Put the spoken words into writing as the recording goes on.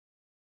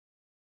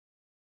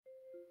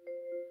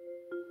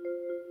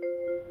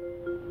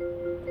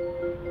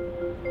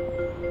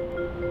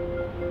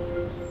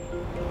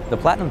The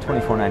Platinum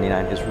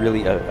 2499 is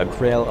really a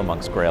grail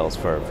amongst grails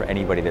for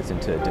anybody that's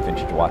into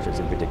vintage watches,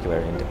 in particular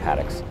into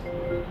Pateks.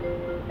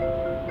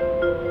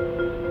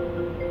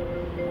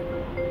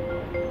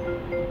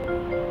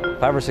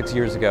 Five or 6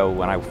 years ago,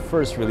 when I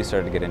first really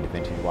started to get into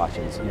vintage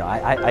watches,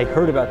 I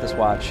heard about this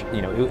watch.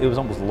 It was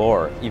almost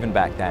lore even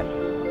back then.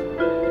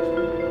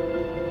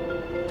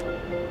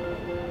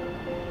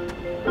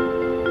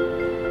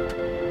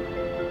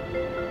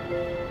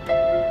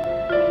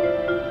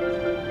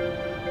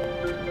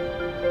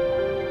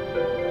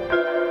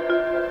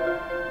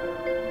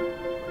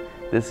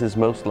 This is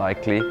most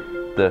likely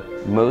the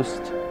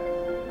most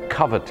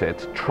coveted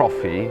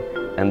trophy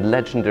and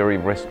legendary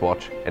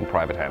wristwatch in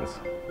private hands.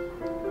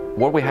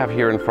 What we have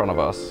here in front of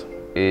us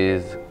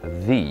is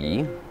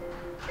the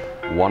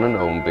one and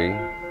only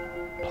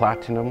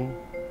Platinum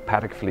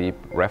Patek Philippe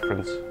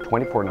reference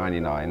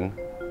 2499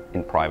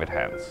 in private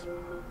hands.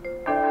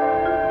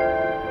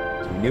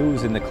 We knew it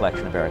was in the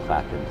collection of Eric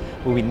Clapton,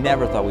 but we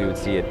never thought we would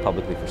see it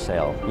publicly for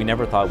sale. We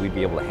never thought we'd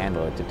be able to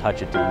handle it, to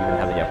touch it, to even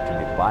have the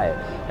opportunity to buy it.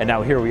 And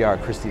now here we are,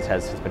 Christie's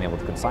has been able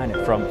to consign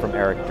it from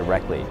Eric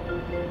directly.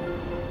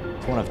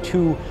 It's one of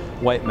two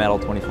white metal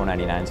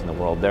 2499s in the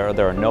world. There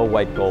are no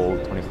white gold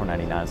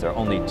 2499s. There are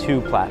only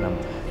two platinum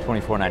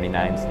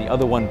 2499s. The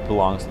other one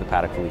belongs to the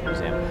Patek Philippe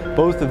Museum.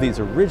 Both of these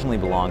originally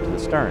belonged to the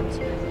Stearns,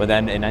 but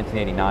then in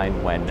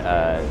 1989, when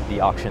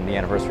the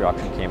anniversary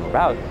auction came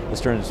about, the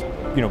Stearns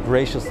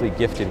graciously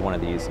gifted one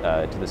of these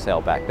to the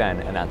sale back then,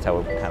 and that's how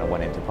it kind of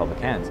went into public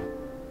hands.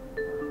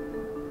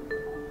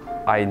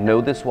 I know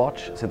this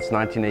watch since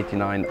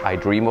 1989. I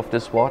dream of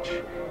this watch,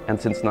 and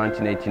since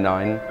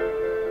 1989,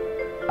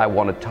 I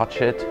want to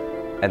touch it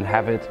and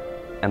have it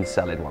and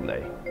sell it one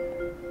day.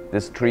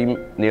 This dream,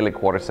 nearly a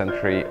quarter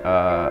century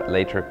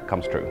later,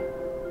 comes true.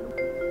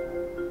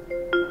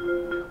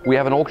 We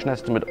have an auction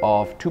estimate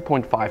of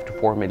 2.5 to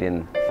 4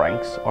 million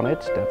francs on it.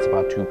 That's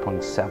about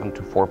 2.7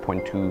 to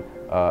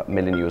 4.2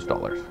 million US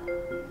dollars.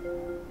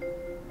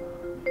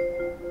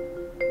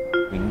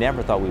 We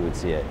never thought we would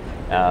see it.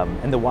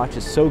 And the watch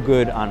is so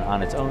good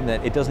on its own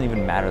that it doesn't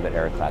even matter that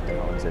Eric Clapton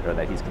owns it or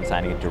that he's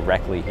consigning it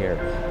directly here.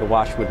 The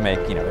watch would make,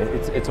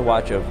 it's a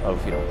watch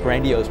of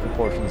grandiose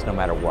proportions no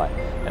matter what.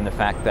 And the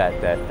fact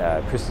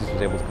that Christie's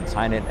was able to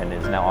consign it and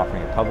is now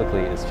offering it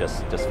publicly is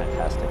just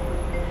fantastic.